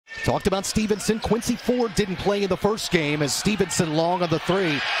Talked about Stevenson. Quincy Ford didn't play in the first game as Stevenson long on the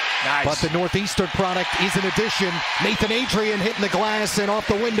three. Nice. But the Northeastern product is an addition. Nathan Adrian hitting the glass and off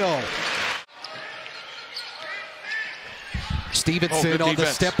the window. Stevenson on the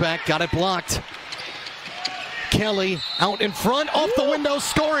step back, got it blocked. Kelly out in front, off the window,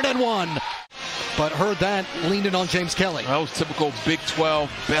 scoring and one. But heard that, leaned in on James Kelly. That was typical Big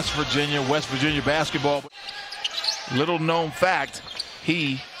 12, West Virginia basketball. Little known fact,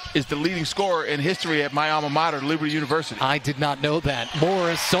 he is the leading scorer in history at my alma mater, Liberty University. I did not know that.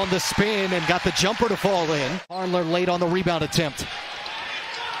 Morris on the spin and got the jumper to fall in. Harler late on the rebound attempt.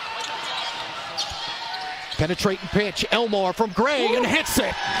 Penetrating pitch, Elmore from Gray and hits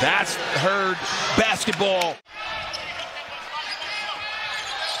it. That's Herd basketball.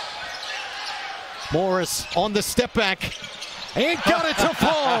 Morris on the step back and got it to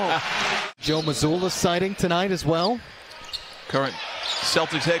fall. Joe Mazzulla sighting tonight as well. Current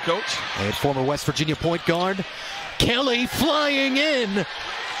Celtics head coach. And former West Virginia point guard. Kelly flying in.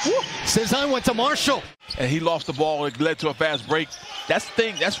 Says, I went to Marshall. And he lost the ball. It led to a fast break.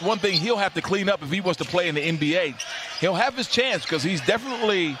 That's one thing he'll have to clean up if he wants to play in the NBA. He'll have his chance because he's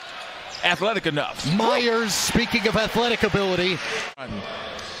definitely athletic enough. Myers, speaking of athletic ability.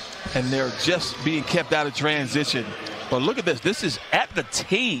 And they're just being kept out of transition. But look at this. This is at the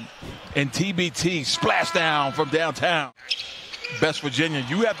tee in TBT. Splash down from downtown. West Virginia,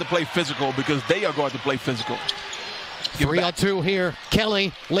 you have to play physical because they are going to play physical. 3-on-2 here.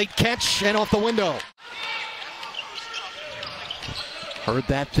 Kelly, late catch and off the window. Heard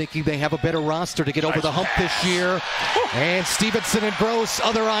that, thinking they have a better roster to get over the hump this year. And Stevenson and Gross,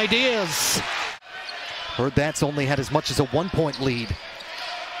 other ideas. Heard that's only had as much as a 1-point lead.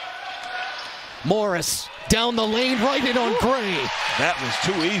 Morris down the lane, right in on Gray. That was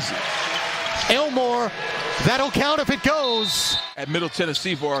too easy. Elmore, that'll count if it goes. At Middle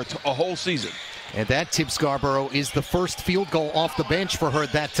Tennessee for a whole season. And that, Tim Scarborough, is the first field goal off the bench for Herd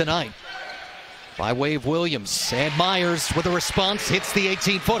that tonight. By way of Williams. And Myers with a response hits the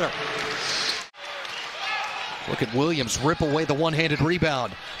 18-footer. Look at Williams rip away the one-handed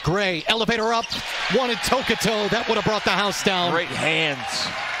rebound. Gray, elevator up, wanted toe-to-toe. That would have brought the house down. Great hands.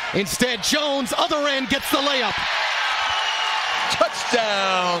 Instead, Jones, other end, gets the layup.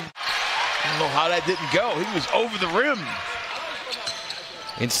 Touchdown. I don't know how that didn't go. He was over the rim.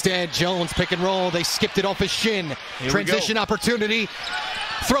 Instead, Jones pick and roll. They skipped it off his shin. Transition opportunity.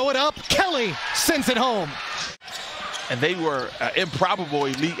 Throw it up. Kelly sends it home. And they were improbable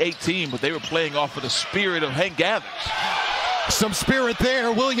Elite 8 team, but they were playing off of the spirit of Hank Gathers. Some spirit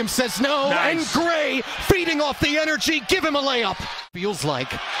there. Williams says no. Nice. And Gray feeding off the energy. Give him a layup. Feels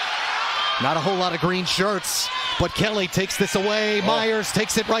like not a whole lot of green shirts, but Kelly takes this away. Myers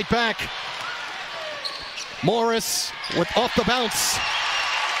takes it right back. Morris with off the bounce.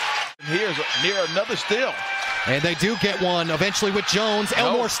 Here's near another steal. And they do get one eventually with Jones.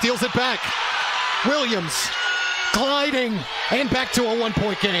 Elmore steals it back. Williams gliding and back to a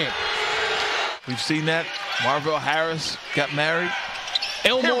 1-point game. We've seen that. Marvell Harris got married.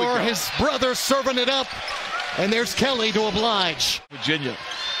 Elmore, his brother, serving it up. And there's Kelly to oblige. Virginia.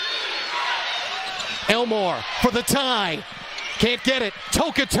 Elmore for the tie. Can't get it.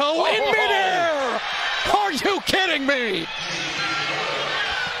 Toe-to-toe in midair. Are you kidding me?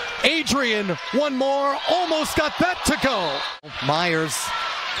 Adrian, one more, almost got that to go. Myers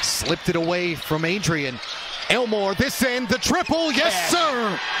slipped it away from Adrian. Elmore, this end, the triple, yes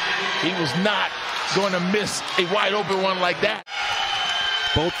sir! He was not going to miss a wide open one like that.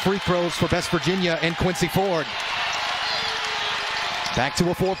 Both free throws for West Virginia and Quincy Ford. Back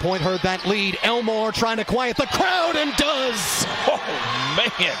to a 4-point Herd that lead. Elmore trying to quiet the crowd and does! Oh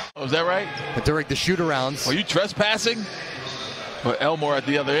man, was that right? But during the shoot-arounds. Are you trespassing? But Elmore at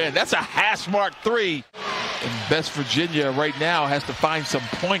the other end. That's a hash mark 3. And West Virginia right now has to find some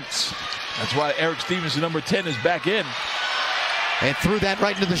points. That's why Eric Stevenson, number 10, is back in. And threw that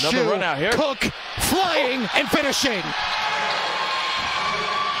right into the shoe. Run out here. Cook flying and finishing.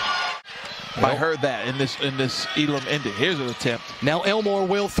 I heard that in this Elam ending. Here's an attempt. Now Elmore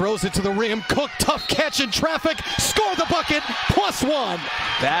will throws it to the rim. Cook, tough catch in traffic. Score the bucket. +1.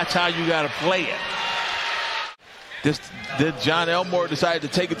 That's how you got to play it. Did John Elmore decide to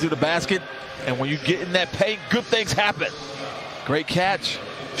take it to the basket? And when you get in that paint, good things happen. Great catch,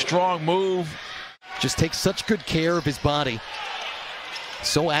 strong move. Just takes such good care of his body.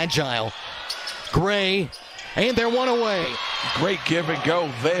 So agile. Gray, and they're one away. Great give and go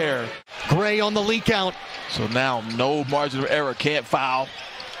there. Gray on the leak out. So now no margin of error, can't foul.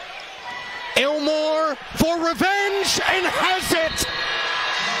 Elmore for revenge and has it.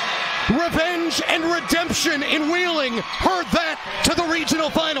 Revenge and redemption in Wheeling. Heard that to the regional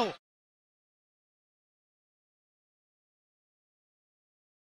final.